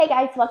Hey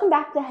guys, welcome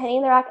back to Honey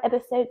in the Rock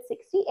episode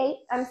 68.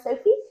 I'm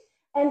Sophie,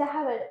 and I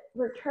have a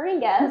returning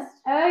guest.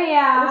 Oh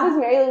yeah. This is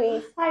Mary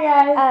Louise. Hi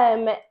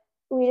guys.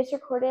 We just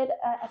recorded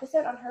an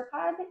episode on her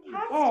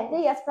podcast, The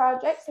Yes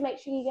Project, so make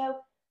sure you go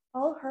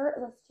follow her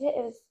and listen to it.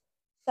 It was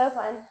so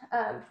fun.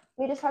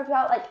 We just talked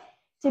about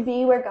to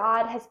be where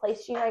God has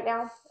placed you right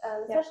now,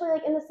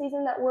 especially in the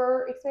season that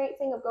we're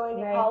experiencing of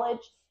going to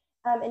college,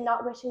 and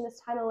not wishing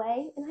this time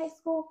away in high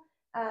school,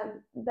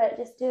 but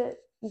just to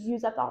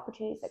use up the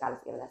opportunities that God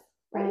has given us.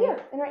 Right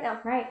here and right now.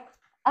 Right.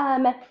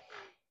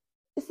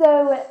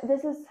 So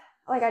this is,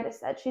 like I just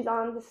said, she's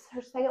on this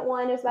her second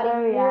one. It was about a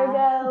year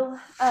ago.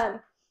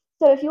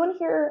 So if you want to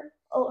hear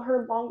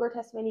her longer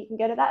testimony, you can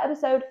go to that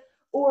episode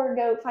or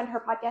go find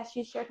her podcast.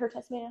 She shared her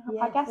testimony on her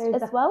podcast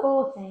as well.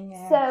 Full thing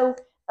there. So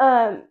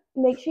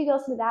make sure you go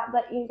listen to that.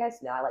 But you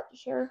guys know I like to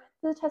share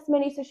the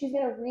testimony, so she's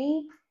gonna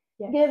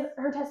give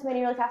her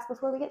testimony really fast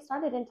before we get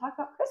started and talk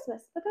about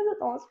Christmas, because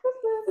it's almost Christmas.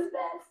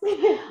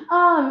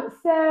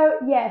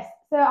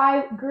 So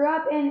I grew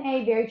up in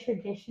a very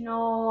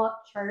traditional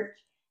church,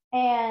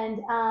 and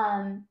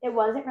it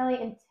wasn't really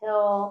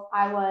until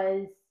I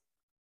was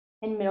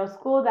in middle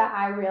school that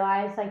I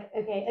realized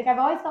I've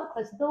always felt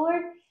close to the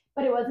Lord,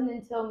 but it wasn't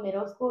until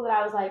middle school that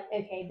I was like,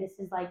 okay, this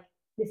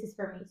is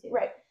for me too.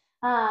 Right.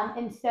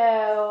 And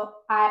so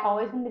I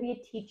always wanted to be a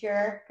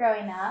teacher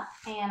growing up,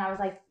 and I was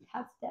like,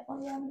 that's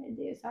definitely what I'm going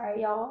to do.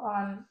 Sorry, y'all.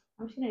 I'm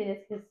just going to do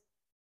this because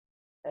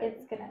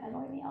it's going to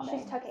annoy me all day.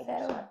 She's tucking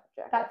so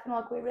that's going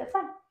to look weird, but it's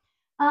fine.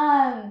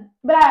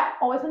 But I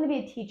always wanted to be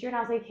a teacher, and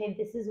I was like, okay,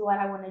 this is what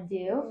I want to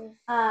do.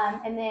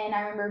 And then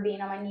I remember being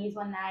on my knees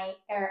one night,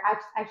 or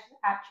actually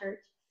at church,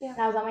 and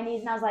I was on my knees,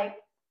 and I was like,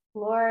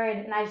 Lord,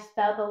 and I just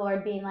felt the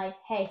Lord being like,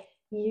 hey,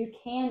 you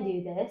can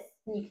do this,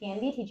 and you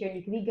can be a teacher, and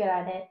you can be good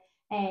at it,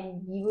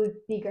 and you would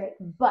be great,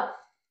 but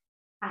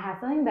I have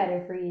something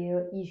better for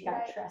you. You just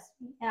gotta trust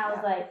me. And I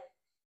was like,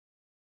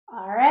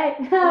 all right.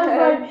 I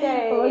was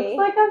like, looks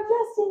like I'm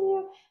trusting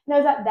you. And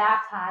it was at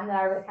that time that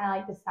I really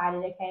kind of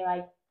decided, okay,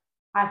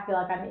 I feel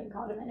like I'm being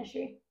called to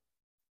ministry.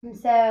 And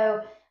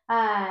so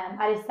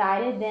I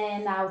decided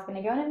then that I was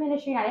gonna go into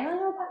ministry. I didn't really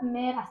know what that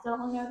meant. I still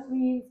don't know what that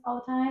means all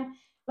the time,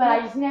 but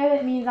I just know that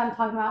it means I'm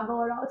talking about the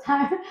Lord all the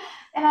time,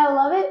 and I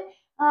love it.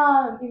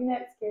 Even though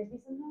it scares me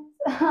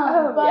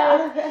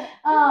sometimes.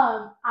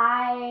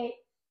 I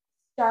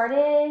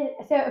started,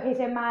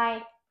 so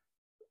my,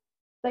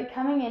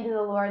 coming into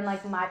the Lord and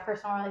my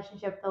personal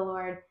relationship with the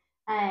Lord,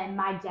 and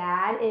my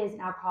dad is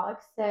an alcoholic,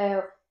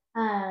 so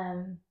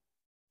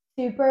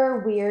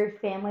super weird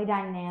family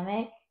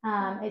dynamic.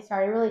 It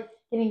started really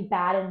getting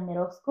bad in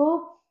middle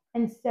school,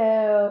 and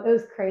so it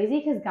was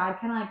crazy because God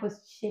kind of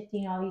was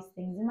shifting all these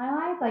things in my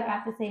life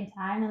at the same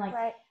time, and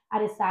I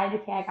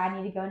decided, okay, I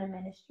need to go into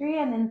ministry,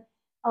 and then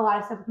a lot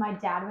of stuff with my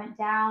dad went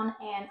down,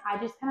 and I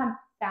just kind of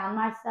found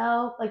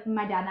myself,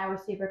 my dad and I were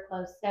super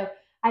close, so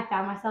I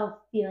found myself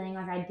feeling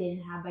like I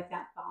didn't have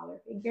that father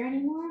figure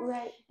anymore.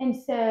 Right. And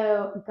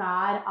so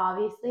God,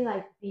 obviously,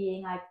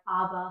 being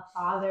Abba,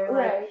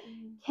 Father,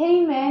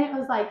 came in. It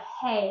was like,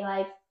 hey,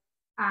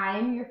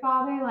 I'm your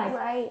father.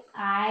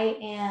 I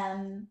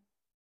am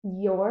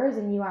yours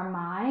and you are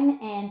mine.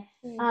 And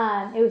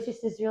it was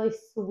just this really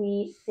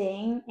sweet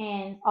thing.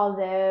 And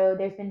although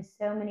there's been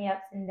so many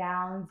ups and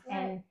downs,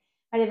 and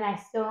I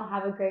still don't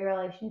have a great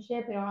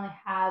relationship. We don't really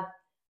have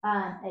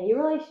a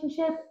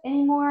relationship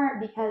anymore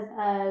because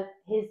of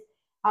his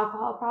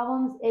alcohol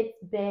problems. It's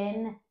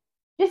been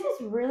just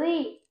this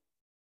really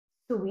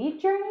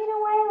sweet journey in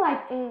a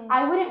way.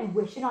 I wouldn't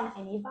wish it on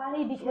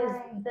anybody because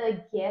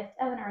the gift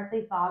of an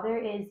earthly father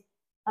is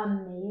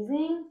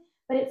amazing,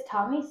 but it's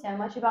taught me so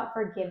much about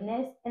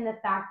forgiveness and the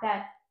fact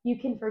that you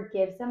can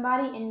forgive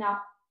somebody and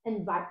not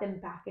invite them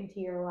back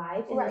into your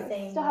life in the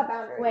same still have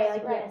boundaries.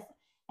 way. Yes.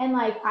 And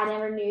I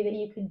never knew that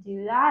you could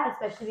do that,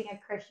 especially being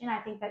a Christian. I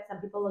think that some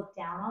people look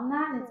down on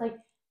that. And it's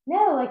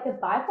no, the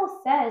Bible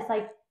says,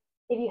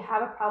 if you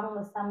have a problem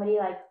with somebody,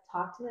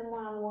 talk to them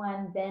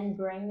one-on-one, then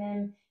bring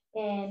them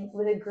in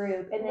with a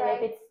group. And then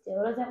if it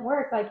still doesn't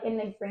work,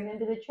 and bring them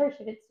to the church.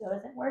 If it still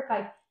doesn't work,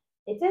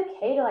 it's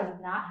okay to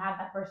not have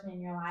that person in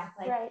your life.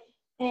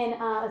 And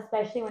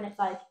especially when it's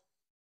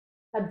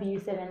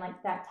abusive and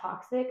that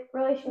toxic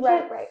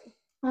relationship.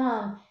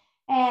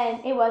 And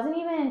it wasn't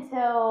even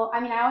until,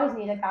 I always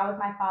knew that God was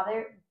my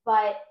father,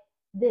 but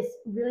this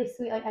really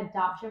sweet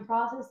adoption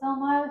process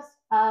almost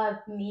of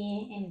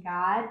me and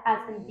God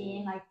as him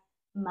being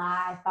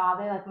my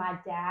father, my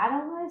dad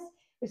almost,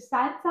 which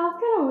sounds kind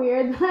of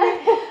weird,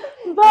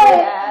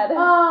 but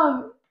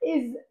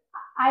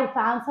I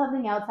found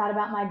something else out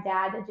about my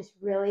dad that just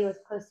really was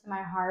close to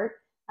my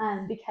heart,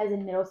 because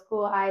in middle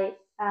school I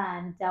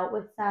dealt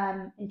with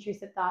some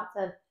intrusive thoughts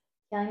of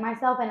killing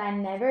myself, and I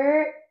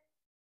never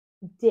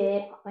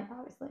did,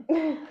 obviously,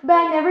 but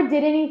I never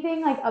did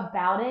anything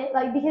about it,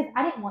 because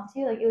I didn't want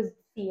to, it was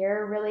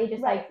fear, really,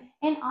 just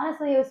and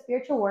honestly it was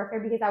spiritual warfare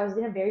because I was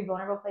in a very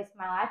vulnerable place in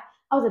my life.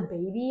 I was a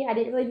baby. I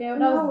didn't really know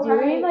what I was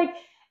doing,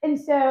 and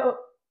so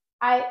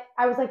I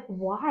was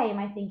why am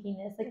I thinking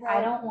this?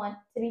 I don't want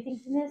to be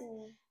thinking this.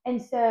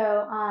 And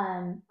so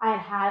I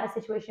had a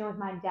situation with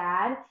my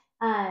dad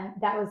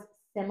that was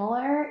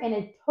similar in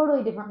a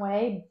totally different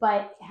way,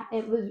 but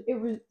it was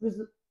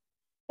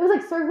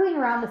like circling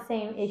around the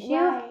same issue.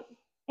 Right.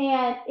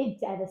 And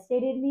it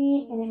devastated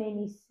me and it made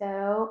me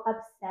so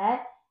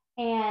upset.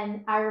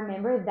 And I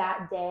remember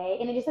that day,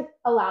 and it just like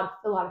allowed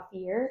a lot of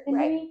fear in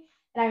me.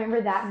 And I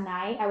remember that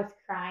night I was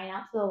crying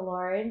out to the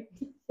Lord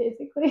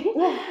physically.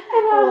 And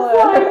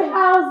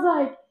I was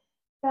like,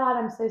 God,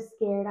 I'm so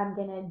scared I'm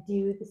gonna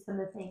do some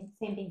of the same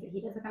things that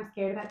he does. Like I'm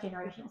scared about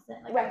generational sin.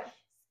 Like I'm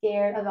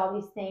scared of all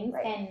these things.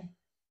 And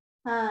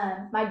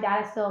my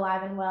dad is still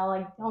alive and well.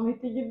 Like don't be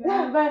thinking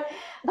that, but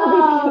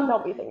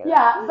don't be thinking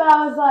that. But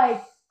I was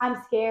like, I'm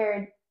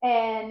scared,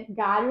 and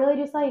God really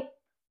just like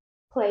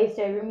placed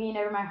over me and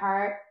over my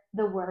heart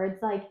the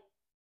words like,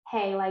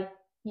 "Hey, like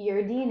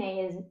your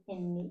DNA is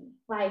in me.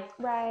 Like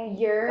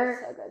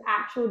your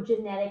actual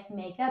genetic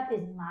makeup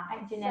is my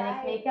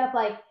genetic makeup.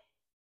 Like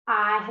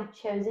I have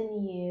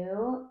chosen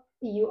you."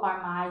 You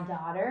are my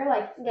daughter,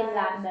 like in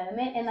that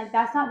moment. And like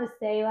that's not to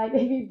say like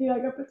if you do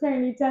like a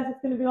paternity test,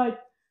 it's gonna be like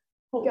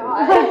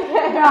God,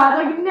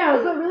 like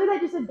no, but really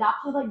like just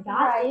adoption, like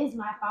God is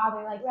my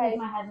father, like he's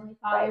my heavenly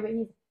father, but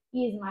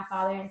he is my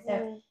father, and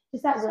so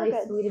just that really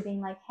sweet of being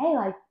like, hey,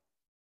 like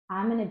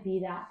I'm gonna be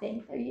that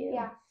thing for you.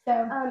 Yeah.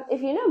 So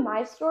if you know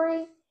my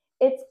story,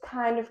 it's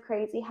kind of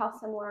crazy how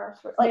similar our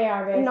story. Like they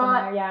are very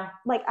similar. Yeah.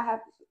 Like I have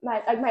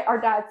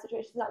our dad's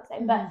situation is not the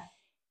same, but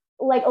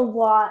like a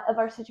lot of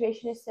our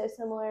situation is so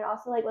similar, and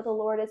also like what the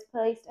Lord has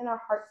placed in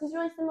our hearts is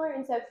really similar,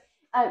 and so.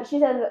 She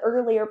said it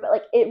earlier, but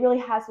like it really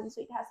has been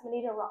sweet to have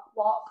somebody to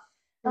walk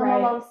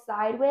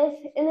alongside with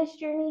in this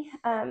journey,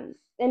 and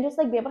just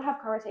like be able to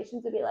have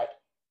conversations to be like,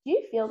 do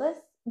you feel this?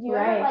 Do you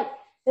ever, like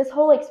this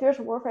whole like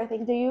spiritual warfare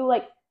thing? Do you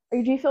like,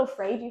 or do you feel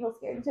afraid? Do you feel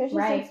scared? So it's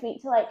just so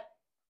sweet to like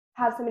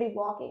have somebody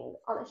walking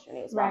on this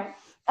journey as well.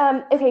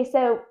 Okay,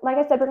 so like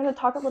I said, we're going to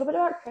talk a little bit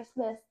about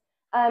Christmas,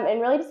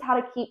 and really just how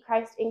to keep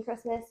Christ in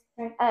Christmas,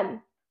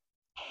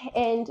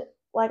 and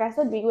like I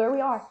said, be where we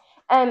are.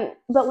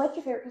 But what's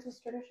your favorite Christmas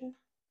tradition?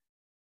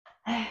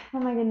 Oh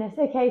my goodness.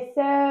 Okay,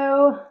 so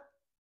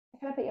I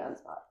kind of put you on the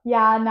spot.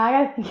 Yeah, now I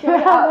gotta think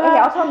about that. Okay,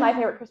 I'll tell my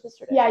favorite Christmas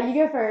tradition. Yeah, you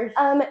go first.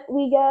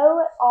 We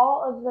go,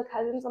 all of the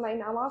cousins on my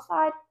mama's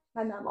side.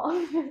 My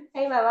mama.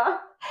 Hey, mama.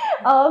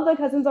 All of the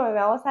cousins on my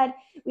mama's side,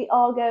 we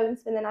all go and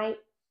spend the night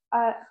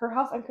at her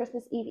house on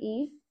Christmas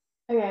Eve.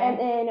 Okay. And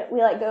then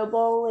we like go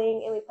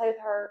bowling and we play with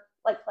her,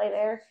 like play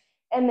there.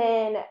 And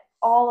then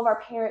all of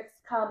our parents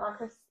come on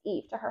Christmas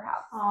Eve to her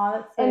house. Oh,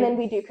 that's sweet. And then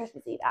we do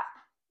Christmas Eve at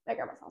my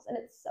grandma's house, and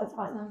it's so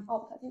fun. Awesome.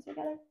 All the cousins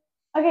together.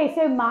 Okay,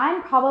 so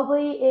mine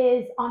probably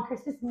is on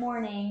Christmas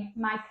morning.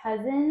 My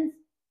cousins,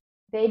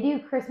 they do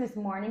Christmas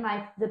morning,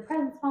 like the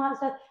presents and all that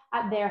stuff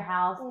at their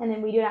house, and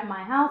then we do it at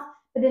my house.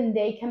 But then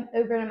they come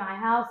over to my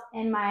house,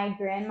 and my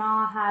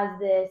grandma has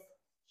this.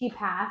 She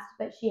passed,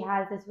 but she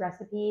has this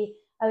recipe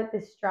of like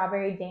this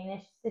strawberry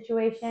Danish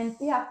situation.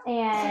 Yeah,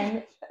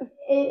 and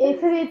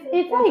it's like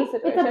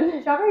it's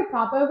a strawberry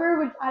popover,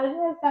 which I don't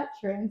know if that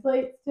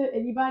translates to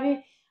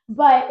anybody.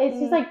 But it's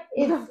just like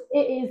it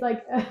is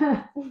like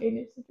a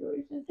Danish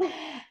situation,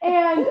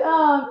 and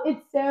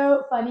it's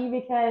so funny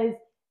because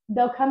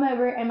they'll come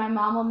over and my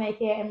mom will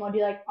make it and we'll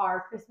do like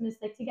our Christmas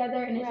like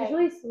together, and it's just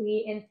really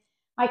sweet. And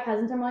my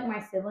cousins are more like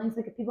my siblings.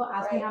 Like if people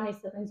ask me how many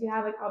siblings you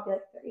have, like I'll be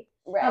like 3.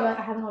 I'll be like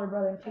I have an older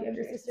brother and 2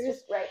 younger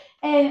sisters.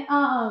 And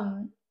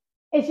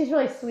it's just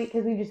really sweet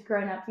because we've just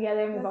grown up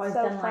together and we've always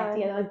done life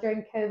together. Like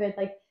during COVID,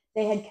 like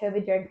they had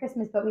COVID during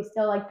Christmas, but we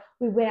still like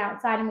we went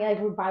outside and we like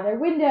were by their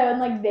window and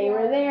like they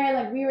were there and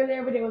like we were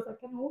there, but it was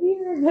like kind of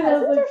weird.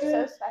 Cousins are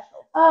so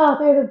special. Oh,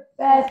 they're the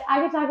best.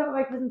 I could talk about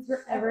my cousins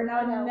forever and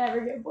I would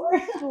never get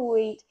bored.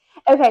 Sweet.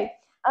 Okay.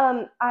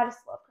 I just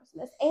love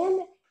Christmas.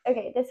 And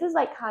okay, this is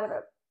like kind of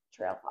a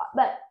trail thought,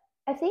 but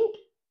I think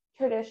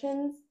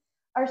traditions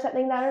are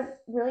something that are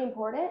really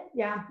important.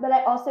 Yeah. But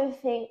I also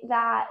think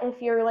that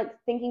if you're like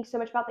thinking so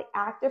much about the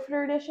act of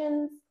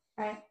traditions,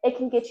 it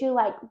can get you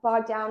like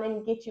bogged down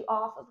and get you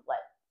off of what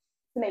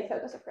the main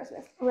focus of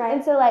Christmas. Right.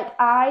 And so like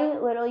I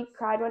literally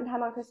cried one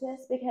time on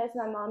Christmas because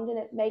my mom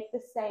didn't make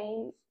the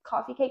same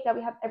coffee cake that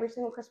we have every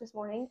single Christmas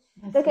morning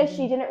because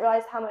she didn't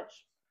realize how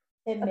much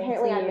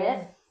apparently I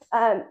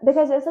meant.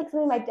 Because it's like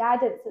something my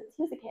dad did since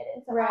he was a kid.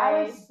 And so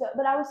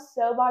I was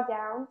so bogged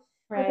down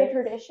with the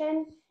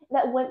tradition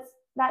that once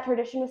that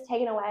tradition was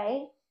taken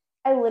away,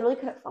 I literally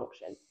couldn't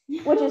function,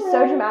 which is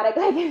so dramatic.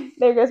 Like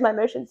there goes my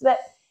emotions. But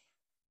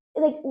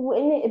like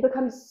when it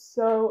becomes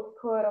so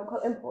quote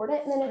unquote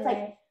important, and then it's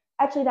like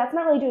actually that's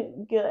not really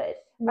doing good.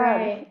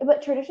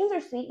 But traditions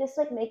are sweet, just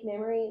like make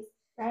memories.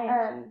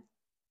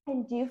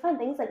 And do fun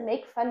things, like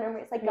make fun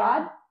memories. Like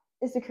God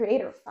is the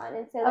creator of fun,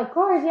 and so like of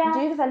course,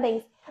 do the fun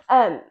things.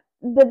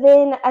 But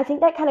then I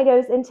think that kind of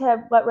goes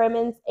into what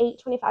Romans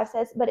 8:25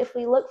 says. But if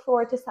we look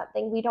forward to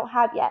something we don't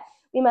have yet,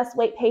 we must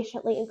wait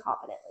patiently and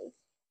confidently.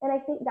 And I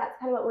think that's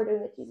kind of what we're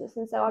doing with Jesus.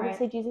 And so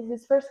obviously Jesus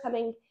is first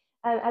coming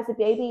as a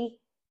baby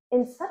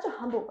in such a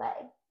humble way.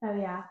 Oh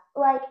yeah.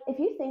 Like if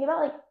you think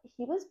about like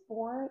he was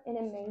born in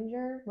a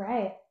manger.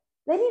 Right.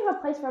 They didn't even have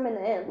a place for him in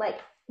the inn. Like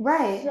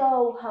Right.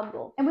 So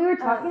humble. And we were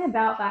talking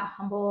about that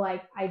humble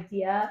like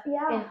idea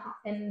Yeah.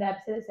 in the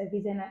episode that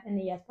Sophie's in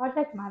the Yes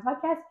Project, my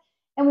podcast.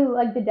 And we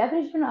like the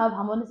definition of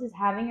humbleness is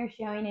having or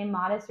showing a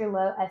modest or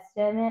low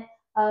estimate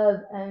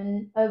of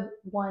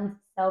one's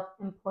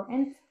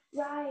self-importance.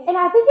 Right. And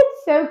I think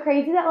it's so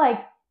crazy that like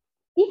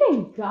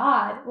even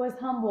God was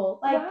humble.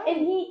 Like Right.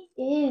 and he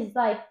is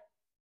like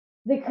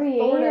the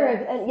creator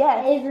of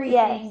everything,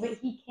 yes. but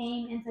he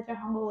came in such a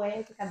humble way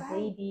as like a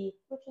baby,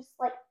 which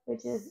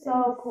is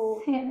so cool.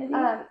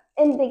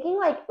 And thinking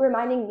like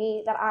reminding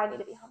me that I need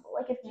to be humble.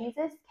 Like if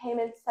Jesus came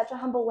in such a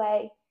humble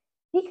way,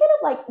 he could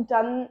have like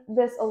done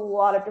this a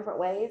lot of different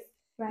ways.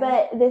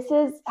 Right. But this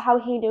is how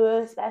he knew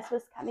it was best,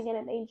 was coming in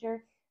a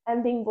manger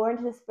and being born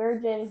to this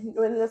virgin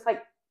when this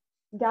like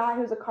guy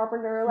who's a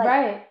carpenter like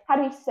had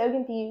to be so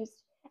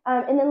confused.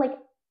 And then like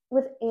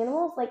with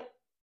animals, like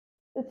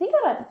think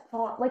of a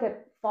farm, like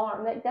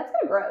that's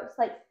kind of gross.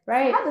 Like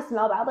it had to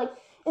smell bad. Like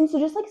and so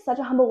just like such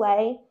a humble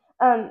way.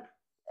 I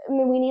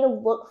mean, we need to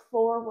look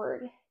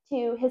forward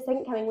to his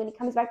second coming when he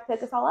comes back to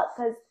pick us all up,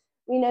 because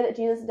we know that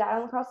Jesus died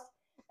on the cross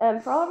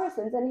for all of our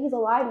sins, and he's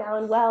alive now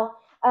and well.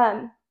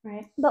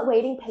 But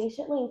waiting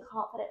patiently and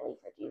confidently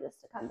for Jesus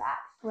to come back.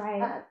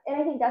 And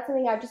I think that's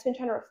something I've just been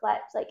trying to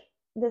reflect, like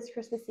this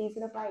Christmas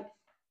season, of like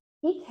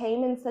he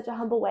came in such a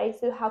humble way.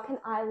 So how can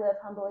I live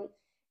humbly?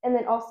 And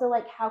then also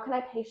like how can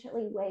I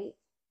patiently wait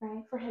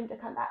for him to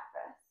come back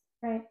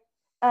for us?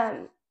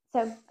 So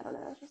I don't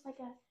know. It's just like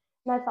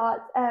my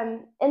thoughts.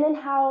 And then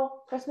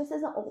how Christmas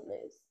isn't old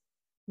news.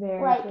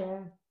 Very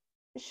true.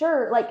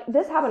 Sure, like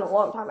this happened a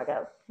long time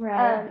ago.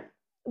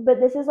 But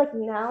this is like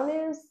now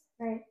news.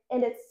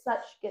 And it's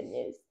such good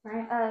news.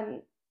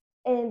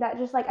 And that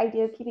just like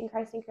idea of keeping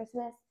Christ in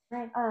Christmas.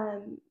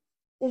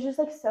 Is just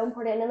like so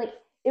important. And like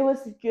it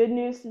was good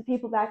news to the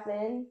people back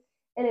then,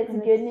 and it's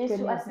good news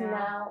to us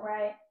now.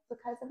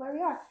 Because of where we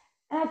are.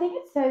 And I think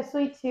it's so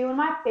sweet too. One of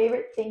my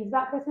favorite things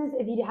about Christmas,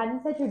 if you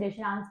hadn't said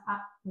traditions, I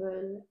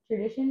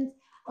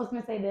was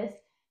gonna say this,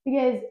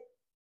 because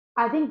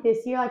I think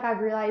this year, like I've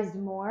realized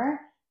more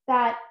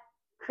that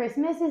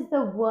Christmas is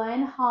the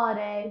one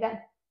holiday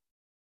that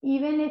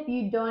even if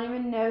you don't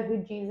even know who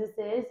Jesus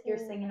is, you're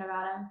singing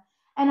about him.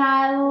 And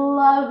I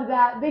love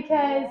that,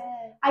 because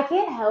I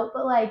can't help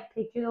but like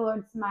picture the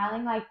Lord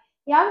smiling. Like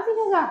he obviously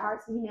knows our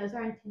hearts and he knows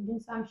our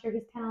intentions, so I'm sure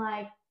he's kind of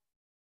like,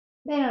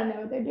 they don't know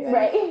what they're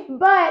doing,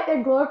 but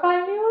they're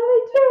glorifying me. What are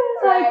they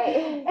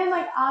doing? Like, and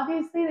like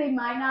obviously they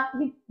might not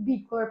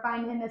be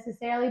glorifying him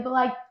necessarily, but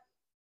like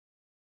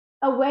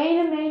away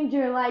in a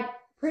manger, like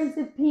Prince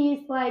of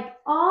Peace, like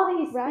all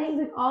these things,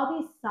 like all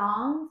these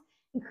songs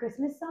and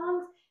Christmas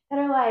songs that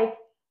are like,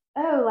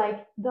 oh,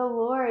 like the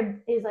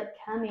Lord is like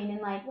coming,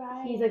 and like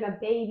he's like a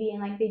baby,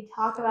 and like they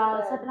talk about all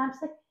this stuff, and I'm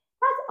just like,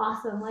 that's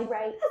awesome. Like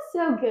that's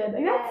so good.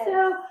 Like that's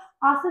so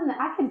awesome that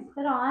I can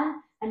put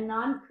on a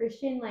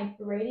non-Christian like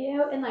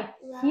radio and like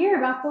hear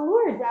about the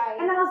Lord. And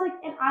I was like,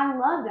 and I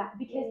love that,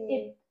 because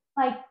it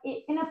like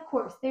it, and of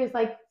course there's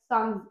like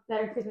songs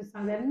that are Christmas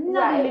songs that have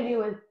nothing to do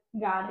with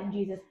God and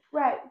Jesus.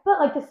 But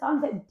like the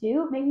songs that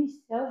do make me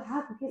so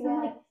happy, because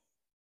I'm like,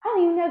 I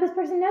don't even know this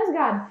person knows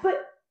God,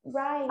 but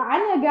I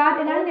know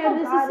God, and I know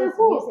this God is so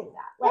cool. Using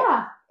that.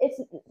 Like,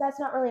 that's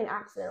not really an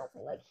accidental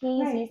thing. Like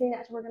he's using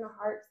that to work in our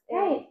hearts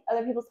and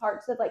other people's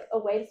hearts as like a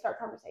way to start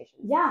conversations.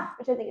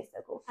 Which I think is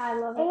so cool. I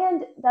love it.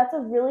 And that's a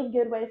really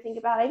good way to think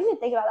about it. I didn't even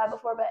think about that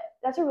before, but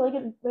that's a really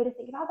good way to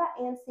think about that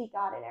and see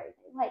God in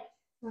everything. Like,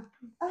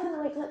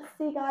 oh, like let's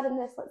see God in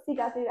this, let's see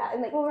God through that,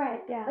 and like,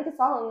 like a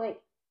song, like,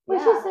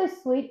 which is so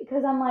sweet,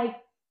 because I'm like,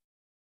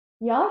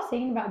 y'all are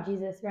singing about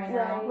Jesus right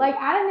now. Like,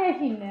 I don't know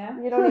if you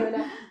know. You don't even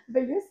know.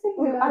 But you're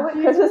singing about I went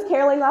Jesus. Christmas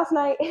caroling last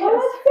night. Oh,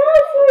 that's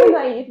so sweet. In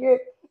my youth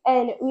group.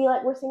 And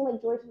we're singing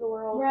like Joy to the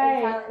World.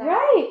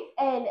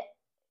 And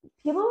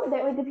people,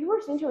 the people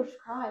were singing to us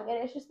crying.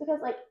 And it's just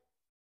because like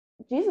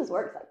Jesus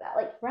works like that.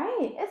 Like,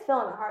 it's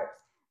filling our hearts.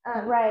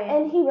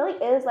 And he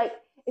really is like,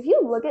 if you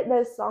look at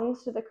those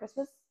songs to the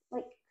Christmas,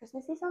 like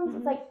Christmassy songs,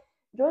 it's like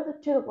Joy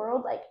to the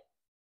World. Like,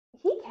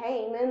 he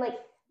came and like,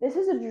 this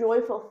is a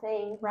joyful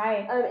thing,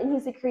 and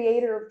he's the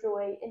creator of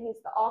joy, and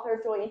he's the author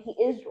of joy, and he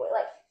is joy.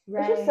 Like,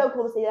 it's just so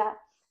cool to see that.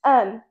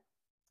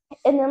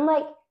 And then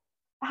like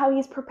how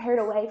he's prepared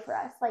a way for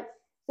us. Like,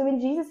 so when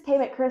Jesus came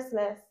at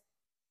Christmas,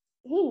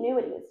 he knew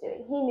what he was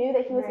doing. He knew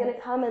that he was going to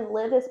come and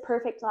live this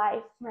perfect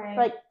life for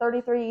like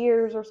 33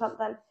 years or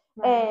something,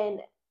 and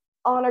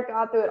honor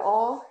God through it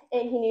all.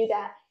 And he knew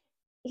that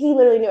he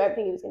literally knew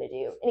everything he was going to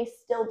do, and he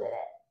still did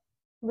it.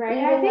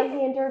 Even though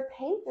he endured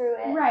pain through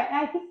it. And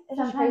I think it's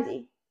just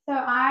crazy. So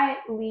I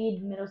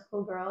lead middle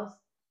school girls,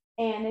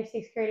 and they're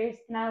 6th graders,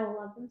 and I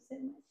love them so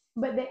much.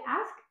 But they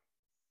ask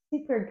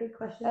super good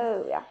questions.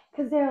 Oh, yeah.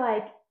 Because they're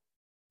like,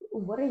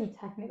 what are you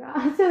talking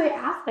about? So they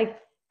ask like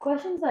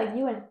questions like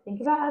you wouldn't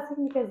think about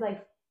asking, because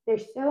like they're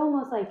so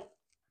almost like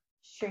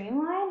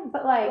streamlined,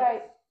 but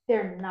like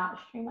they're not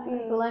streamlined.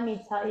 Like, but let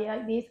me tell you,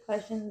 like these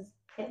questions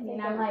hit me,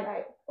 and I'm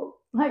like, oh,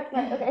 like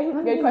okay,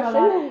 good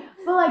question.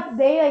 But like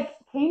they like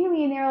came to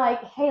me and they were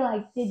like, hey,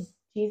 like did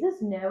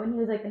Jesus know when he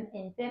was like an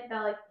infant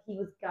that like he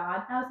was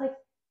God? And I was like,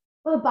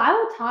 Well, the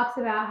Bible talks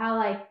about how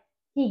like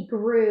he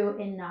grew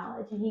in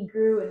knowledge and he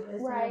grew in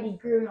wisdom and he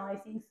grew in all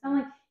these things. So I'm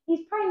like,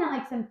 he's probably not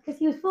like some, because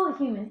he was full of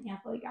human and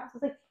fully God. So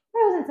it's like, he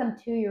wasn't some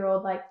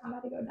 2-year-old like, I'm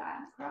about to go die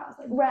on the cross.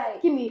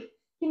 Like, give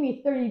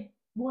me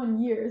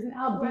 31 years and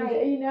I'll be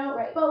there, you know?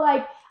 Right. But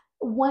like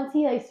once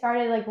he like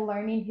started like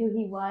learning who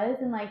he was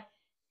and like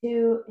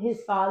who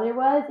his father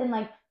was, and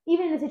like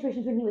even in the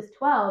situations when he was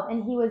 12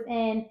 and he was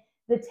in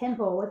the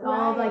temple with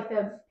all of like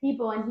the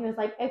people, and he was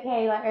like,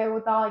 okay, like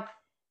with all like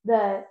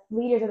the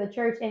leaders of the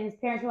church, and his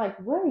parents were like,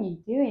 what are you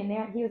doing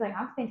there? He was like,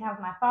 I'm spending time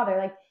with my father.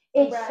 Like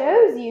it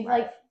shows you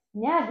like,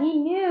 yeah, he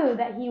knew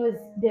that he was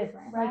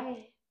different.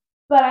 Like,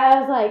 but I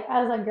was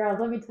like, girls,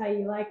 let me tell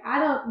you, like, I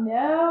don't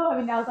know. I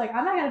mean, I was like,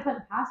 I'm not gonna put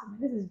the past on.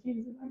 This is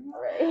Jesus.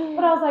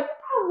 But I was like,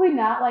 probably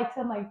not like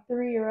some like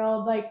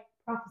 3-year-old like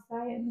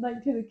prophesying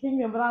like to the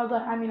kingdom. But I was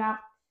like, I mean,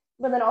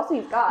 but then also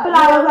he's God. But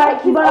I was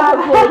like, he's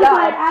also fully God.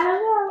 Like, I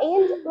don't know.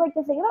 And like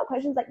the thing about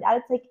questions like that,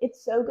 it's like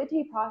it's so good to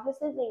be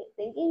processing and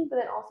thinking, but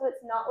then also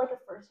it's not like a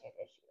first-hand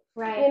issue.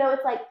 Right. You know,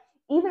 it's like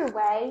either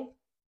way,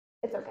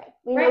 it's okay.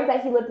 We know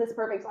that he lived this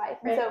perfect life.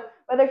 And so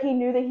whether he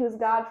knew that he was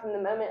God from the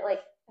moment, like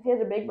if he has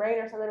a big brain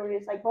or something where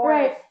he's like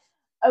born, like,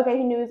 okay,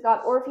 he knew he was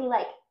God, or if he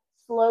like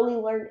slowly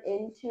learned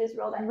into his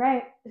role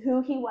that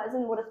who he was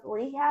and what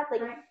authority he had,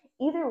 like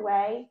either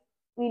way,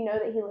 we know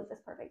that he lived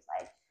this perfect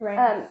life.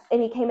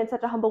 And he came in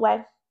such a humble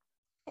way.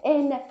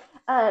 And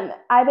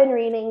I've been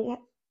reading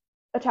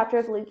a chapter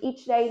of Luke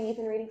each day, and you've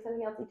been reading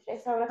something else each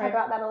day, so I want to talk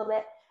about that a little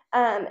bit.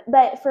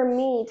 But for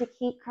me, to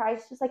keep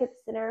Christ just like at the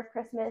center of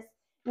Christmas,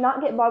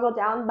 not get boggled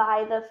down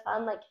by the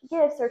fun like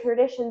gifts or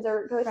traditions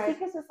or go see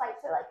Christmas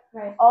lights or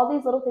like all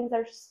these little things that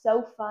are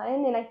so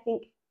fun, and I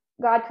think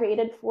God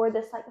created for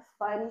this like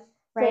fun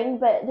thing,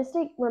 but just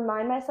to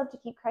remind myself to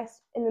keep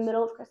Christ in the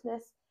middle of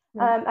Christmas.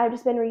 I've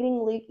just been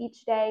reading Luke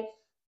each day,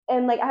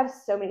 and like I have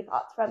so many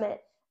thoughts from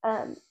it,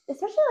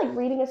 especially like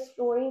reading a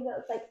story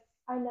that's like,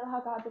 I know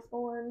how God was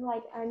born.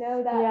 Like I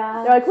know that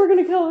they're like, we're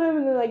gonna kill him,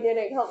 and then like they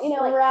didn't kill him. You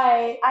know,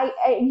 like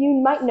I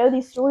you might know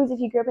these stories if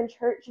you grew up in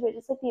church, but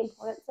just like the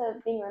importance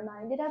of being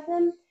reminded of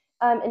them,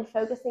 and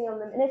focusing on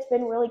them. And it's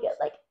been really good.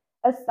 Like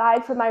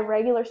aside from my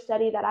regular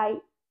study that I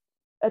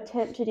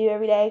attempt to do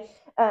every day,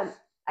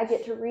 I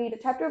get to read a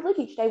chapter of Luke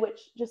each day,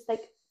 which just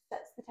like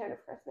sets the tone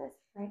of Christmas.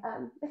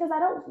 Because I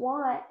don't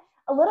want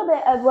a little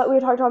bit of what we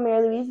were talking about on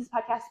Mary Louise's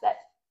podcast, that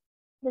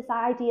this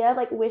idea of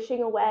like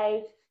wishing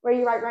away where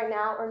you're right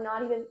now, or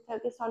not even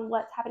focused on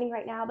what's happening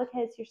right now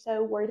because you're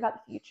so worried about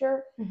the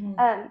future.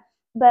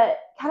 But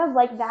kind of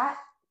like that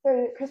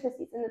through Christmas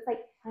season. It's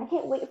like, I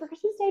can't wait for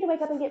Christmas Day to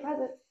wake up and get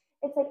presents.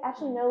 It's like,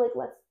 actually, no, like,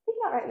 let's think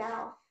about right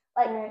now.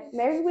 Like,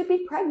 Mary would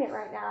be pregnant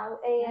right now.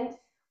 And,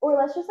 or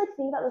let's just like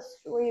think about the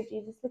story of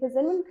Jesus, because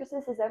then when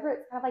Christmas is over,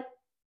 it's kind of like,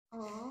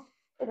 aw,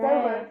 it's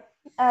over.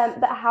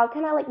 But how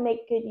can I like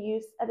make good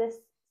use of this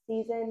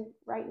season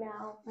right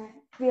now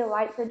to be a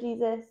light for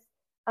Jesus?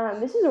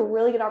 This is a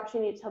really good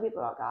opportunity to tell people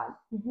about God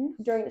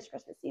during this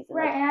Christmas season.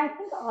 Right, and I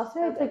think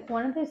also it's like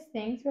one of those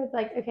things where it's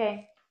like,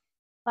 okay,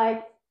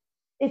 like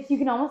it's, you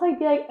can almost like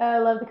be like, oh, I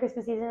love the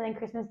Christmas season, and then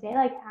Christmas Day,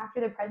 like after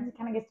the presents, it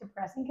kind of gets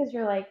depressing because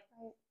you're like,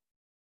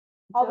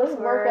 all this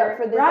work up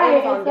for this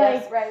Amazon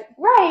gifts,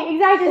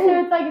 exactly.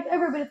 So it's like it's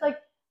over, but it's like,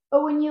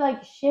 but when you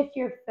like shift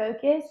your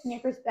focus and your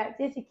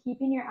perspective to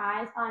keeping your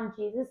eyes on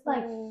Jesus,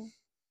 like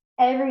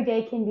every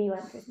day can be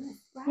like Christmas,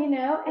 you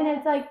know, and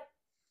it's like,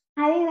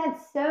 I think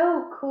that's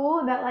so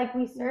cool that like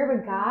we serve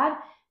a God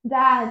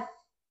that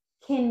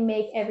can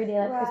make every day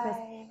like Christmas.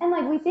 And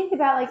like we think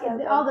about like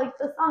all like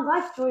the songs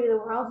like Joy to the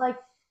World, like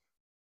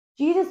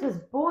Jesus was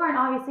born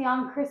obviously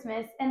on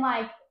Christmas, and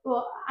like,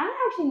 well, I don't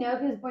actually know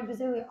if he was born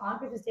specifically on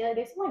Christmas Day. Like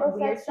there's some like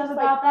weird stuff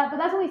about that, but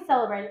that's what we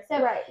celebrate it.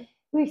 So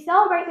we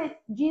celebrate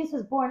that Jesus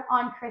was born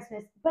on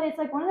Christmas, but it's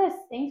like one of those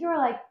things where we're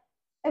like,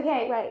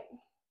 okay,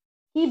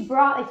 he is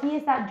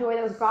that joy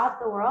that was brought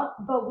to the world,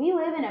 but we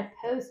live in a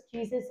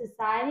post-Jesus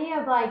society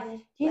of like,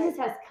 Jesus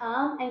has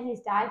come and he's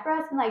died for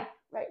us, and like,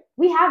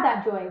 we have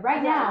that joy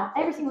right now,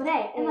 every single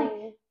day. And like,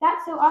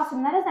 that's so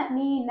awesome. That doesn't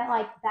mean that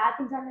like bad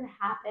things aren't going to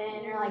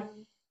happen, or like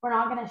we're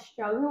not going to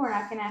struggle, we're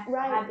not going to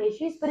have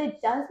issues, but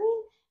it does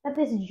mean that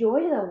this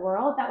joy to the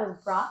world that was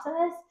brought to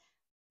us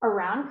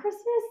around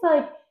Christmas,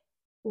 like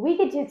we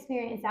get to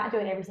experience that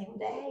joy every single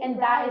day. And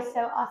that is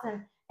so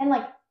awesome. And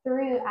like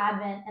through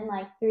Advent and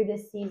like through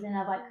this season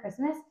of like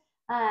Christmas,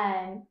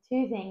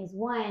 two things.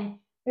 One,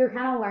 we were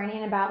kind of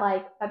learning about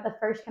like that the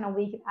first kind of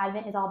week of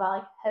Advent is all about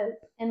like hope,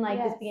 and like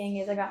this beginning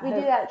is about hope. We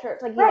do that at church,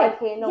 like you light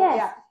candles.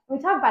 We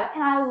talk about it,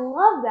 and I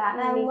love that,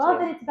 and I love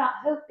that it's about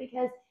hope,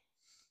 because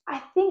I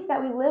think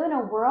that we live in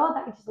a world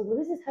that just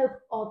loses hope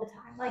all the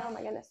time. Like, oh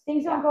my goodness,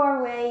 things don't go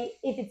our way.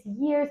 If it's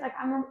years, like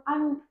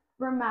I'm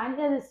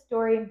reminded of this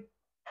story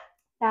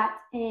that's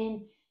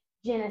in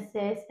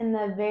Genesis in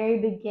the very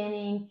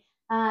beginning,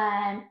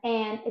 and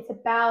it's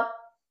about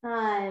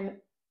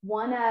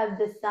one of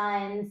the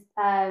sons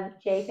of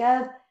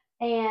Jacob,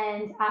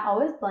 and I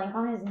always blank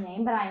on his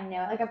name, but I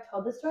know, like I've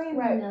told the story a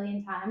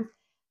million times,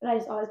 but I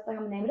just always blank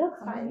on the name. It'll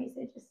come to me,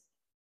 so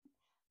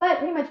but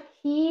pretty much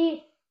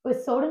he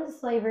was sold into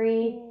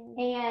slavery,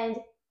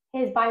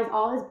 and by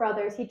all his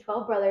brothers, he had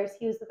 12 brothers.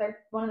 He was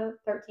one of the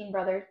 13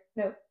 brothers.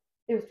 No,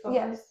 there was 12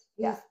 brothers.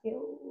 He was the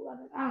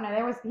 11th. I don't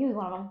know. He was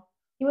one of them.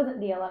 He wasn't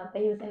the 11th,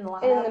 but he was in the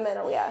line. In the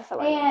middle, yeah.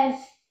 And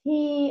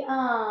he,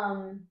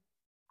 I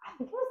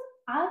think it was,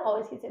 I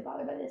always get so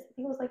bothered by this. I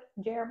think it was like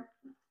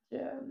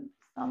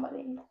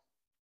somebody.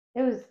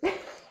 It was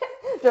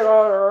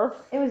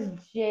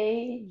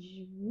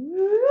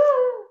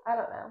I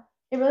don't know.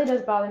 It really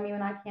does bother me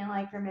when I can't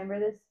like remember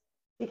this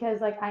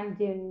because like I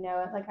do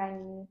know it. Like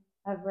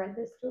I've read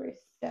this story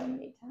so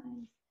many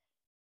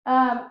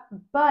times.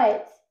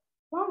 But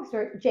long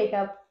story,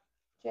 Jacob.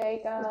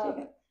 I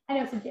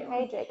know it's a Jacob.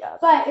 Hey, Jacob.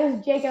 But it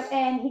was Jacob,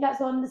 and he got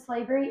sold into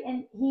slavery,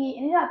 and he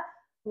ended up.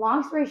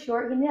 Long story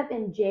short, he ended up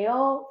in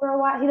jail for a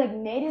while. He like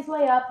made his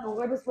way up, and the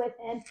Lord was with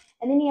him.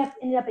 And then he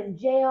ended up in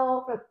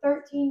jail for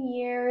 13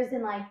 years,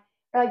 and like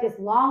this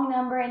long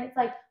number. And it's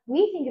like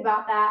we think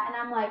about that,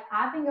 and I'm like,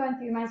 I've been going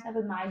through my stuff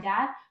with my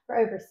dad for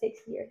over 6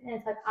 years, and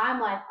it's like I'm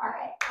like, all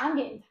right, I'm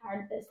getting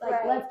tired of this.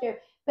 Like, let's go.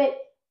 But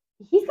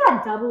he's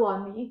got double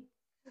on me,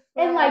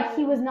 and like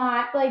he was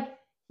not like.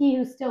 He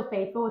was still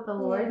faithful with the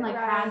Lord and like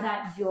had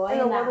that joy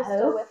and that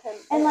hope.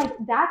 And like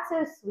that's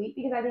so sweet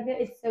because I think that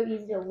it's so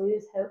easy to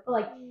lose hope. But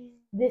like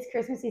this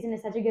Christmas season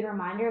is such a good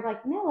reminder of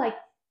like, no, like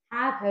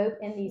have hope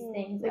in these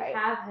things. Like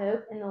have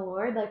hope in the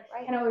Lord. Like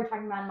kind of what we were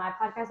talking about in my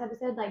podcast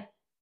episode, like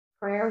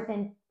pray with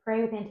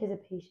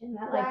anticipation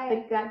that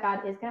like that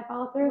God is gonna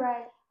follow through.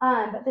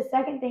 But the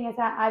second thing is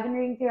that I've been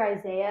reading through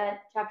Isaiah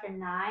chapter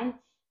 9.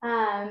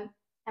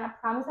 And I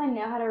promise I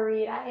know how to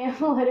read. I am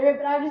illiterate,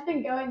 but I've just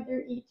been going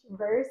through each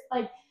verse,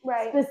 like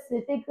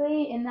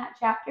specifically in that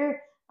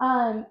chapter,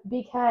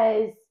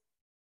 because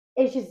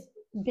it's just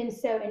been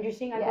so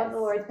interesting. Like what the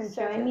Lord's been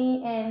showing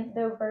me. And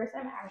the verse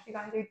I'm actually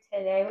going through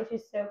today, which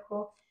is so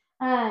cool,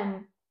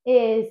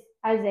 is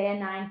Isaiah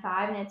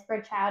 9:5, and it's for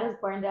a child is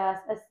born to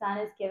us, a son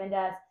is given to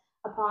us.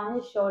 Upon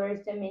his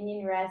shoulders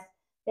dominion rests.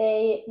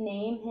 They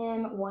name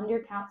him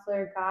Wonder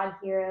Counselor, God,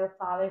 Hero,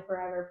 Father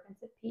forever,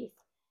 Prince of Peace.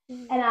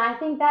 And I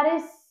think that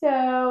is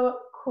so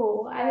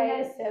cool. I think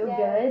that is so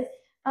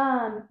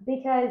good.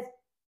 Because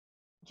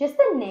just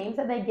the names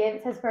that they give,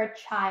 it says for a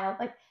child,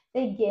 like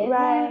they give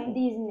him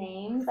these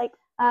names like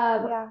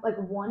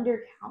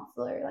Wonder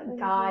Counselor, like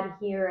God,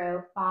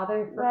 Hero,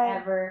 Father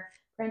forever,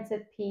 Prince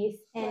of Peace.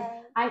 And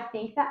I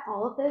think that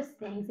all of those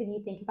things, if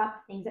you think about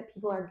the things that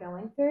people are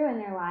going through in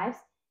their lives,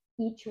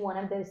 each one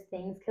of those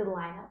things could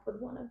line up with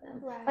one of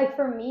them. Like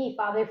for me,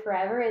 Father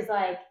forever is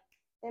like,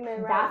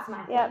 Amen, that's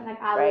my thing.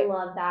 Like I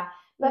love that.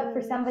 But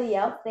for somebody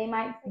else, they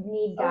might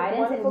need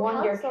guidance and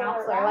Wonder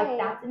Counselor. Like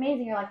that's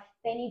amazing. You're like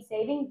they need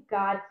saving,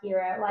 God,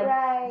 Hero.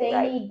 Like they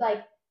need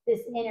like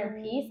this inner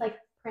peace, like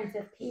Prince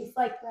of Peace.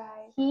 Like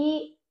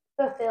he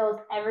fulfills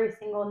every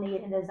single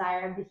need and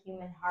desire of the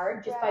human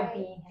heart just by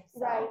being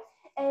himself.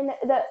 And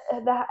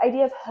the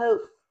idea of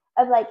hope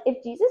of like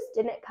if Jesus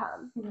didn't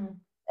come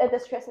at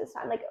this Christmas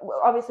time, like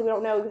obviously we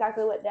don't know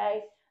exactly what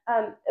day.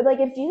 Like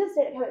if Jesus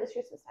didn't come at this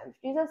Christmas time,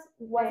 if Jesus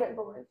wasn't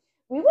born,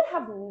 we would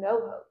have no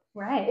hope.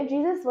 If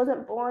Jesus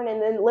wasn't born and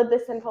then lived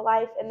this sinful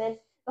life, and then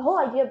the whole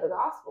idea of the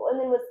gospel, and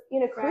then was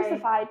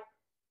crucified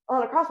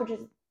on a cross, which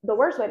is the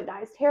worst way to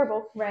die, it's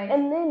terrible.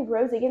 And then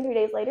rose again 3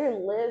 days later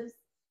and lives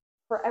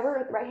forever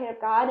at the right hand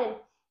of God,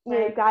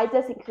 and guides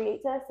us and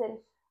creates us, and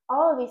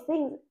all of these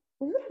things,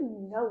 we would have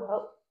no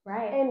hope.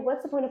 And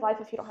what's the point of life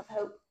if you don't have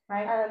hope?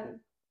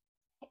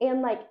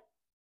 And like.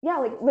 Yeah,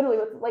 like literally,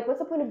 what's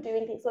the point of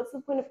doing things? What's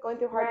the point of going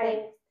through hard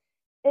things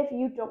if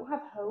you don't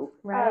have hope?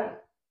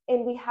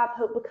 And we have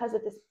hope because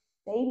of this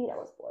baby that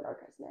was born on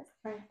Christmas.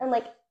 And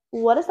like,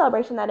 what a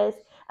celebration that is.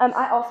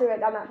 I also wrote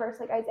down that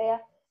verse, like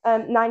Isaiah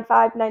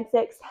 9:5,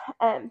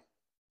 9:6.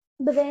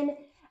 But then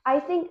I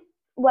think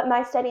what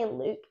my study in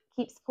Luke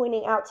keeps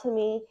pointing out to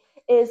me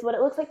is what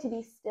it looks like to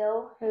be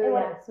still and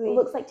what it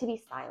looks like to be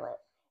silent.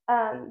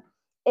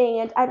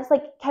 And I just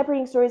like kept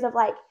reading stories of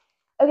like,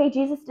 okay,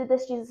 Jesus did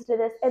this,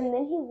 and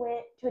then he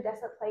went to a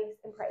desolate place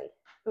and prayed.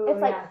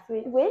 It's like,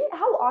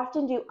 how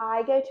often do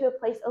I go to a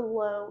place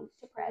alone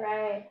to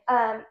pray?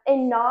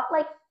 And not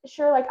like,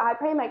 sure, like I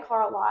pray in my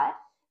car a lot,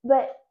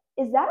 but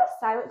is that a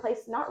silent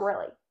place? Not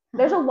really.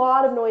 There's a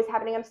lot of noise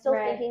happening. I'm still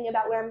thinking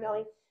about where I'm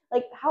going.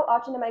 Like, how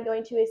often am I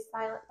going to a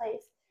silent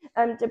place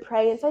to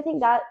pray? And so I think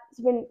that's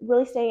been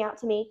really staying out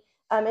to me.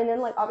 And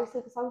then like,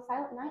 obviously the song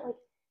Silent Night, like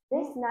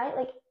this night,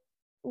 like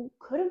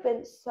could have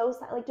been so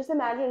silent. Like just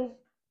imagine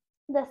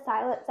the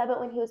silence of it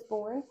when he was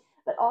born,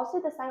 but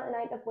also the silent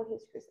night of when he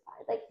was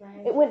crucified. Like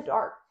it went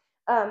dark.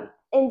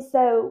 And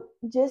so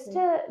just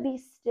to be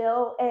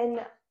still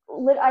and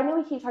I know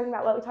we keep talking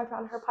about what we talked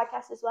about on her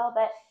podcast as well,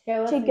 but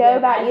to go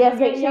back,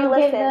 make sure you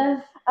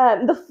listen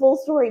the full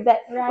story.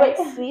 But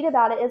what's sweet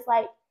about it is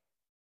like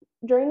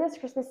during this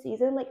Christmas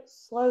season, like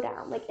slow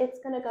down. Like it's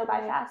gonna go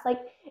by fast.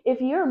 Like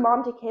if you're a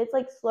mom to kids,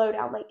 like slow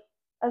down. Like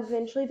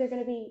eventually they're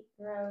gonna be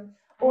grown.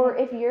 Or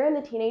if you're in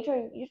the teenager,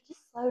 you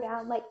just slow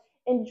down. Like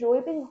enjoy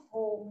being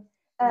home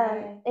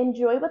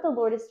Enjoy what the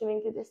Lord is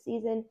doing through this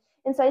season.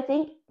 And so I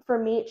think for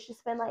me, it's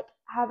just been like,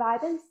 have I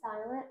been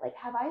silent? Like,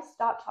 have I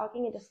stopped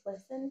talking and just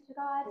listened to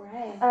God?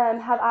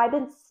 Right. Have I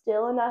been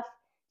still enough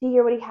to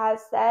hear what he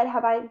has said?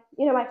 Have I,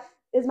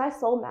 is my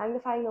soul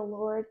magnifying the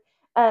Lord?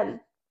 And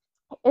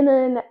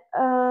then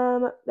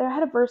there I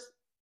had a verse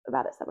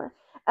about it somewhere.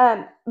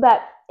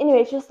 But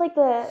anyway, it's just like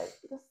the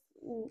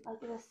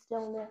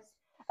stillness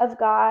of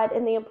God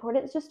and the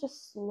importance just to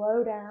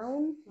slow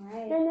down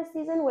during this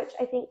season, which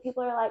I think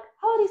people are like,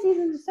 holiday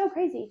seasons are so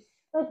crazy.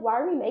 Like, why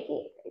are we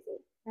making it crazy?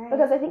 Right.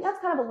 Because I think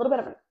that's kind of a little bit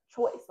of a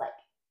choice. Like,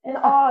 and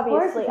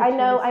obviously, I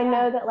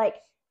know that like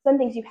some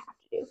things you have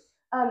to do.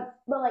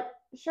 But like,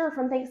 sure,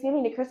 from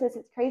Thanksgiving to Christmas,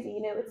 it's crazy.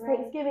 It's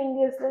Thanksgiving,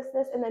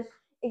 this, and then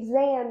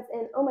exams,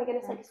 and oh my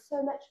goodness, like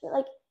so much. But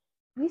like,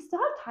 we still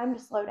have time to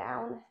slow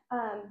down.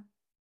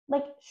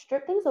 Like,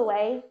 strip things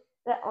away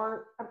that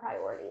aren't a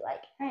priority.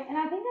 Like, right. And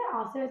I think that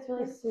also it's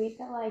really sweet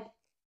that like,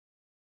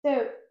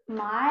 so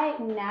my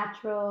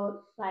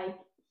natural like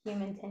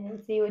human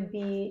tendency would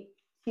be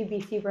to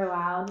be super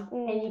loud,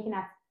 and you can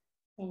ask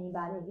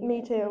anybody.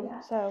 Me too.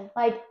 So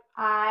like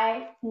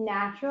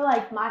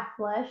like my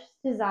flesh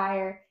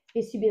desire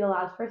is to be the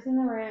loudest person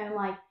in the room,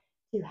 like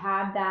to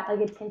have that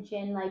like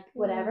attention, like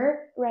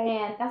whatever. Right.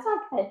 And that's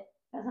not good.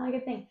 That's not a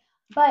good thing.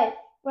 But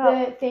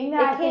the thing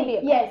that I think,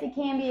 yes, it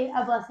can be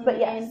a blessing,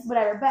 but and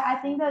whatever. But I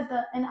think that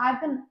and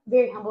I've been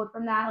very humbled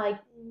from that, like,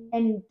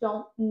 and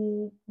don't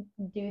do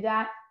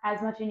that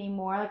as much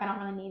anymore. Like, I don't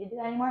really need to do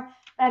that anymore.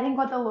 But I think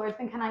what the Lord's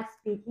been kind of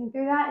speaking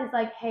through that is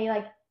like, hey,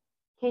 like,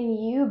 can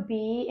you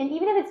be, and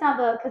even if it's not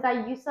because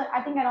I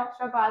think I don't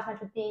struggle as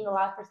much with being the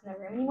loudest person in the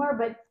room anymore,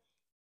 but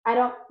I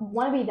don't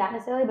want to be that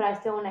necessarily, but I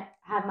still want to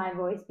have my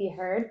voice be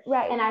heard.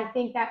 Right. And I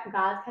think that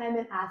God's kind of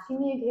been asking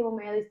me, okay, well,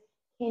 Mary Louise,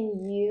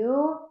 can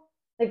you,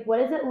 like, what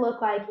does it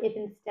look like if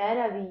instead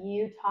of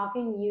you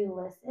talking, you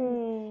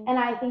listen? And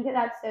I think that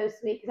that's so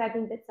sweet, because I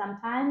think that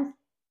sometimes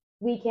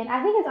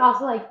I think it's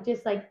also like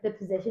just like the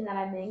position that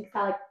I'm in, because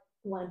I like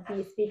want to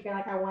be a speaker,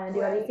 like I want to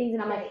do all these things,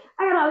 and I'm like,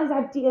 I got all these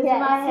ideas in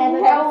my head,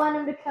 like I want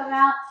them to come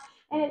out,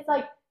 and it's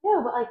like,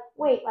 no, but like,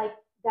 wait, like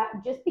that,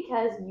 just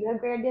because you have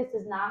great ideas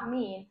does not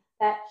mean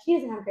that she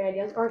doesn't have great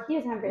ideas, or he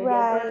doesn't have great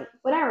ideas, or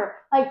whatever.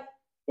 Like,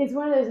 it's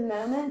one of those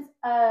moments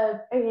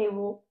of, okay,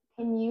 well,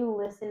 can you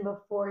listen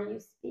before you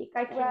speak?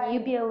 Like, can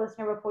you be a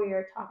listener before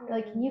you're talking?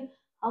 Like, can you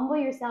humble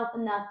yourself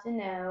enough to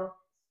know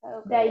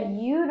that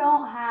you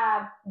don't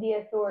have the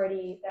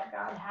authority that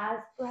God has,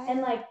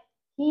 and like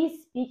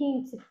he's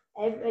speaking to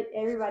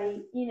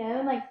everybody,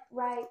 and like,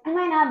 I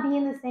might not be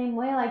in the same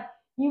way. Like,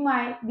 you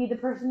might be the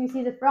person who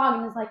sees a frog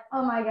and is like,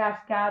 oh my gosh,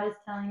 God is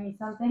telling me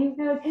something.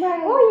 Or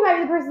you might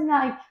be the person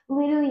that like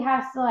literally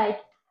has to like,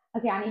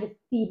 okay, I need to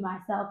feed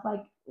myself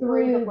like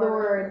through the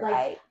word.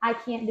 Like, I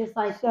can't just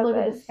like look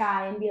at the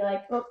sky and be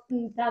like, oh,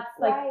 that's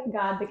like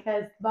God,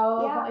 because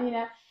blah blah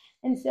blah,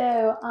 And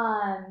so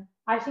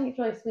I think it's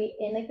really sweet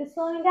in like the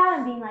slowing down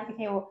and being like,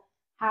 okay, well,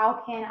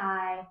 how can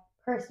I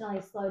personally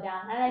slow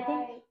down? And I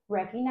think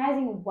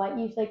recognizing what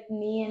you, like,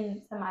 me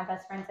and some of my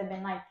best friends have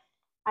been like,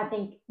 I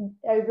think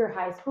over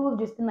high school, have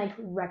just been like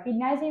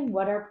recognizing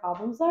what our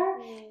problems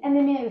are, and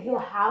then being like, okay, well,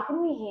 how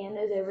can we hand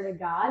those over to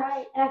God?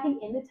 And I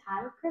think in the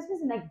time of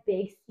Christmas and like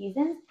big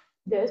seasons,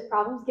 those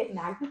problems get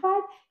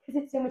magnified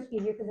because it's so much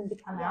easier for them to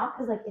come out,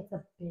 because like it's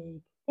a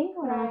big thing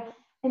going on.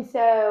 And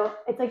so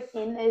it's like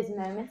in those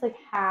moments, like,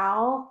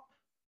 how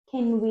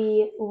can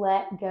we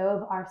let go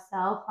of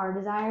ourselves, our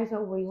desires,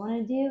 what we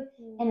want to do,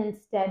 and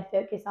instead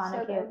focus on,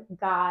 okay,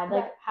 God,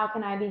 like, how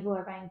can I be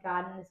glorifying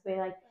God in this way?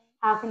 Like,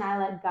 how can I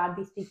let God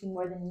be speaking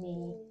more than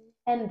me?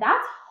 And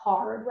that's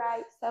hard.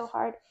 Right, so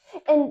hard.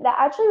 And that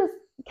actually was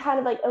kind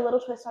of like a little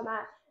twist on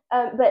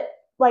that. But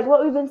like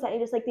what we've been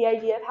saying, just like the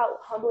idea of how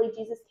humbly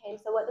Jesus came.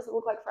 So what does it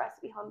look like for us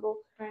to be humble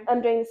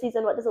during the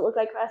season? What does it look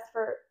like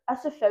for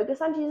us to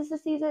focus on Jesus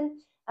this season?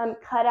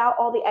 Cut out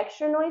all the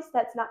extra noise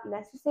that's not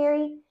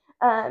necessary.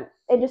 And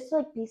just to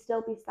like be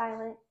still, be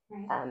silent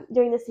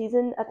during the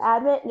season of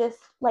Advent. Just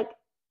like,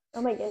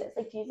 oh my goodness,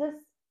 like Jesus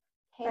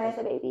came as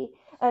a baby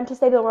to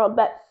save the world.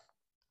 But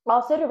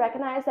also to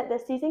recognize that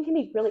this season can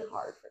be really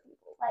hard for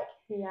people. Like,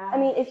 I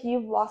mean, if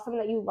you've lost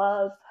someone that you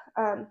love,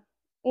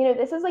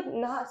 this is like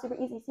not a super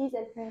easy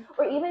season.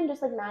 Or even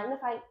just like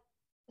magnified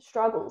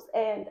struggles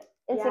and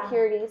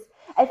insecurities,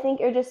 I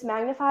think, are just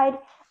magnified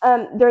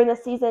during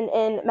this season.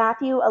 In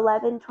Matthew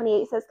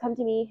 11:28 says, "Come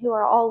to me, who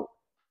are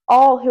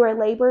all who are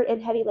labored and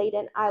heavy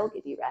laden, I will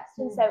give you rest."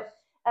 And so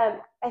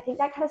I think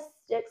that kind of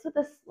sticks with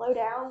the slow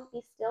down,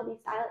 be still, be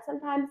silent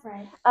sometimes,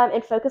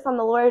 and focus on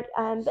the Lord.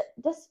 But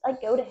just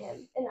like go to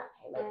Him in that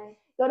time. Like,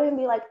 go to Him and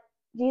be like,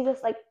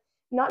 Jesus, like,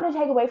 not to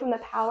take away from the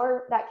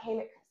power that came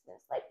at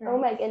Christmas. Like, oh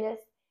my goodness,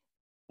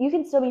 you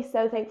can still be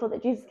so thankful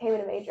that Jesus came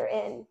in a manger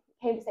and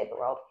came to save the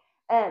world.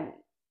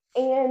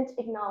 And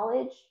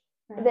acknowledge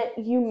that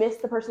you miss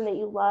the person that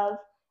you love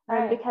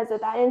because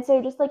of that. And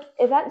so just like,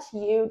 if that's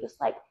you, just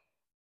like,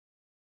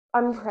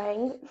 I'm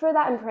praying for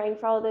that. I'm praying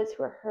for all of those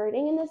who are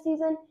hurting in this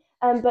season.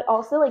 But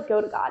also like, go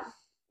to God.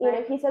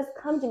 He says,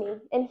 come to me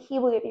and He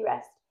will give you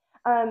rest.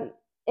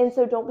 And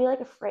so don't be like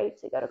afraid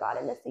to go to God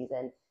in this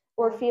season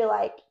or feel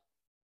like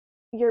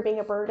you're being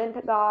a burden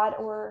to God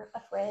or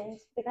a friend,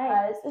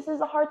 because this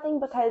is a hard thing,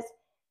 because,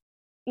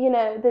 you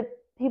know, the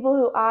people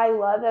who I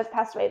love have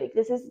passed away. Like,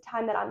 this is the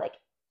time that I'm like,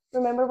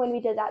 remember when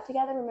we did that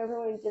together? Remember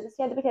when we did this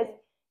together? Because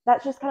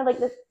that's just kind of like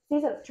the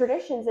season of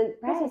traditions and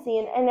Christmassy,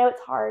 and I know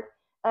it's hard.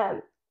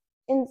 And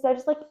so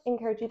just like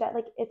encourage you that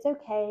like it's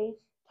okay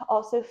to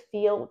also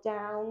feel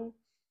down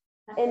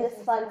in this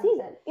fun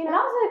season. You know? And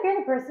also if you're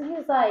the person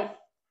who's like,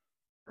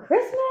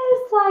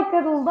 Christmas, like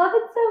I love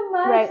it so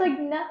much, like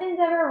nothing's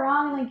ever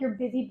wrong, like you're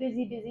busy,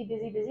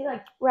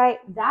 like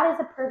that is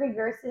a perfect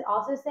verse to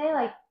also say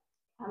like,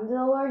 come to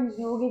the Lord and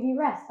He will give you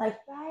rest. Like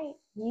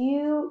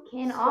you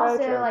can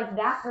also like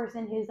that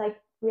person who's like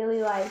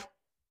really like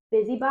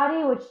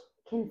busybody, which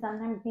can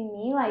sometimes be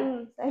me,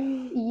 like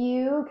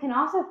you can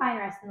also find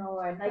rest in the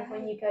Lord, like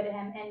when you go to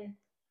Him. And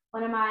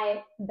one of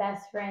my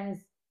best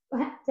friends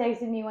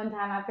texted me one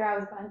time after I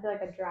was going through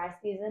like a dry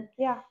season,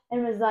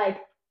 and was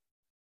like,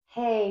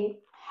 hey,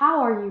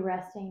 how are you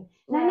resting?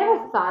 And I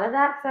never thought of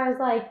that, because I was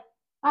like,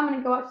 I'm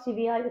gonna go watch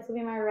TV, like this will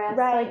be my rest,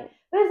 like,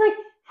 but it's like,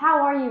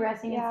 how are you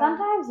resting? And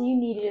sometimes you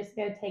need to just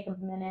go take a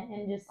minute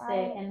and just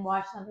sit and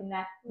watch something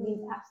that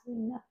means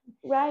absolutely nothing.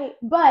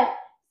 But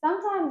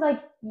sometimes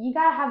like you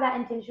gotta have that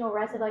intentional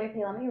rest of like,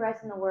 okay, let me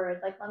rest in the Word,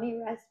 like let me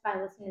rest by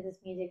listening to this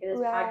music or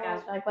this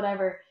podcast or like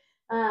whatever.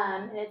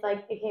 And it's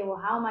like, okay,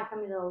 well, how am I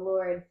coming to the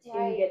Lord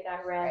to get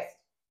that rest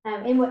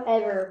in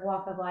whatever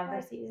walk of life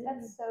or season?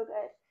 That's so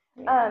good.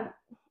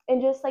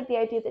 And just like the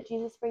idea that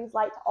Jesus brings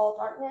light to all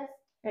darkness.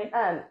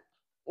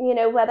 You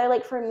know, whether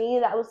like for me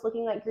that was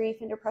looking like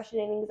grief and depression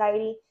and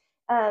anxiety,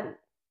 but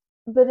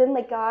then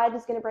like God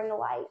is going to bring a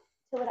light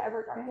to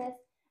whatever darkness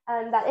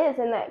that is,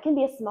 and that can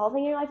be a small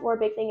thing in your life or a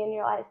big thing in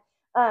your life.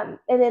 And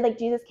then like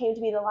Jesus came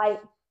to be the light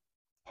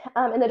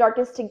in the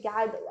darkness to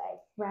guide the way,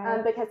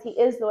 because He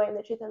is the way and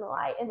the truth and the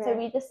light. And so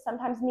we just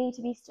sometimes need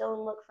to be still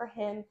and look for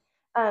Him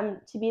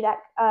to be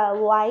that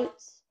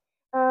light.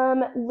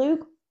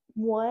 Luke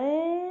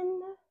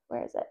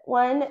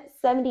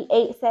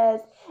 1:78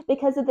 says,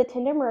 because of the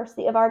tender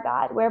mercy of our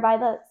God, whereby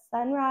the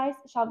sunrise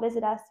shall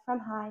visit us from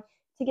high,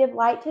 to give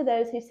light to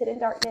those who sit in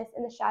darkness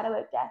in the shadow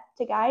of death,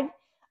 to guide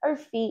our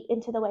feet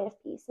into the way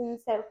of peace. And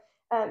so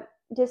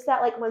just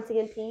that, like, once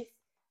again, peace,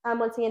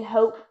 once again,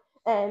 hope,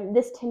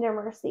 this tender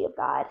mercy of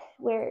God,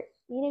 where,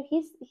 you know,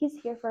 he's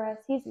here for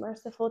us. He's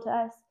merciful to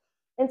us.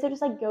 And so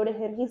just like go to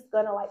Him. He's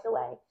going to light the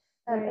way,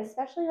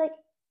 especially like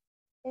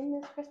in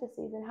this Christmas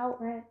season, how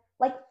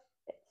like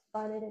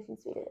fun it is and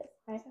sweet it is.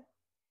 So, do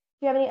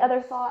you have any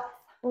other thoughts?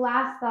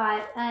 Last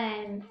thought,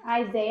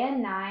 Isaiah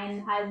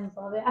 9, I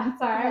love it. I'm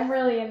sorry, I'm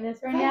really in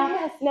this right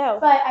now.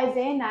 But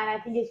Isaiah 9, I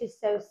think it's just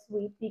so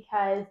sweet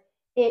because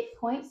it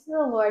points to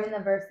the Lord in the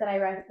verse that I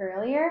read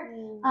earlier.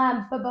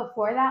 But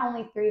before that,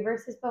 only 3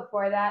 verses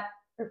before that,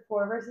 or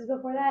 4 verses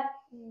before that,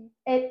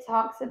 it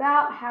talks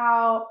about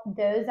how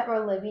those that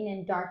were living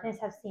in darkness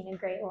have seen a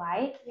great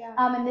light.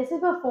 And this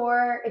is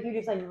before, if you're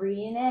just like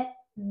reading it,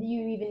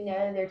 you even know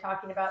that they're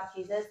talking about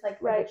Jesus, like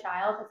the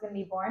child that's going to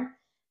be born.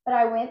 But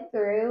I went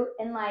through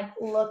and like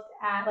looked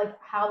at like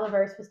how the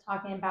verse was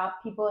talking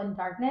about people in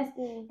darkness,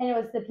 and it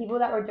was the people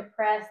that were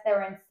depressed, that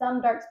were in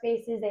some dark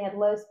spaces, they had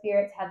low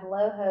spirits, had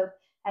low hope,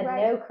 had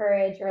no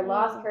courage, or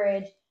lost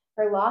courage,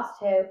 or lost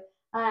hope.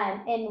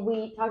 And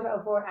we talked about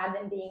before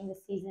Advent being the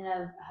season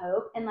of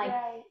hope, and like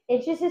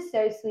it just is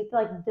so sweet that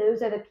like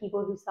those are the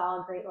people who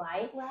saw a great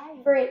light.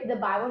 For it, the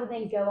Bible to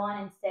then go on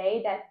and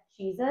say that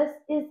Jesus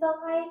is the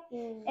light,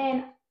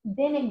 and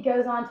then it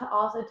goes on to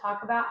also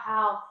talk about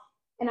how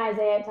in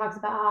Isaiah it talks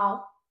about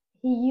how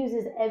He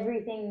uses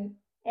everything,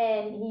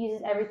 and He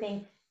uses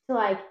everything to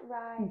like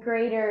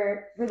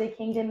greater for the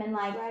kingdom, and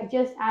like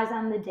just as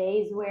on the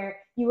days where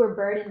you were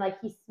burdened, like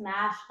He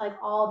smashed like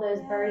all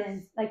those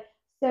burdens, like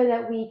so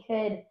that we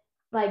could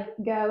like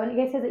go. And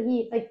it says that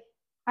He like,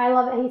 I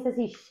love it. He says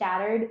He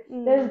shattered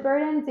those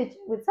burdens. It's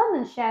with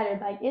something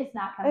shattered, like it's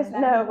not coming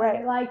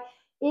back. Like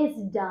it's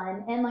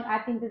done. And like I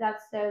think that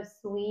that's so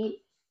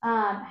sweet.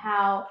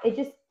 How it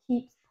just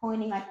keeps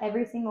pointing, like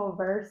every single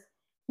verse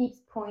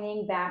keeps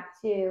pointing back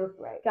to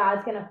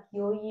God's gonna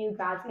fuel you,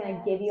 God's gonna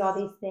give you all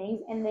these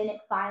things, and then it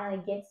finally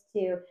gets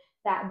to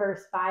that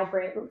verse 5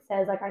 where it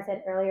says, like I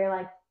said earlier,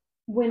 like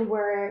when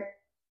we're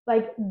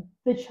like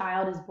the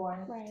child is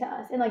born to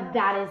us, and like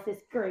that is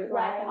this great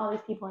light that all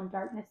these people in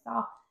darkness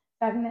saw.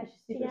 So I think that's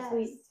just super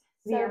sweet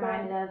to be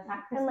reminded of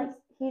at Christmas. And like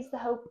He's the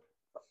hope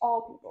for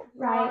all people,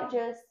 not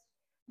just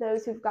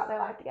those who've got their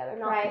life together,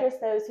 not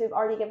just those who've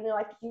already given their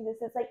life to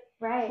Jesus. It's like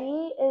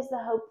He is the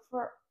hope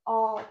for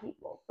all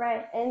people.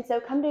 And so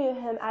come to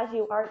Him as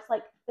you are. It's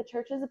like the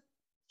church should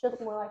look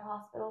more like a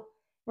hospital.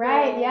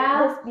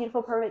 This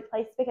beautiful, perfect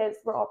place, because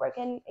we're all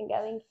broken and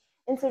going.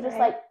 And so just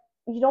like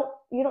you don't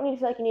need to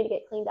feel like you need to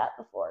get cleaned up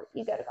before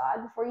you go to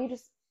God, before you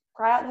just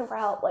cry out to Him for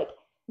help. Like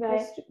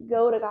just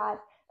go to God.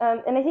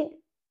 And I think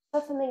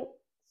that's something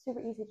super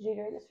easy to do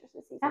during this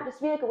Christmas season. Just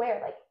to be like aware,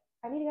 like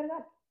I need to go to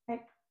God.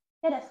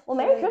 It is. Well,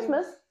 Merry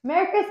Christmas.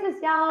 Merry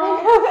Christmas, y'all.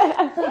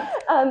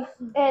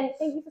 And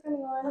thank you for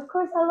coming on. Of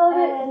course, I love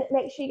it. And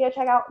make sure you go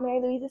check out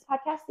Mary Louise's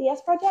podcast, The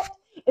Yes Project.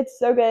 It's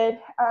so good.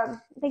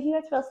 Thank you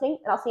guys for listening,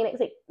 and I'll see you next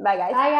week. Bye, guys. Bye, guys.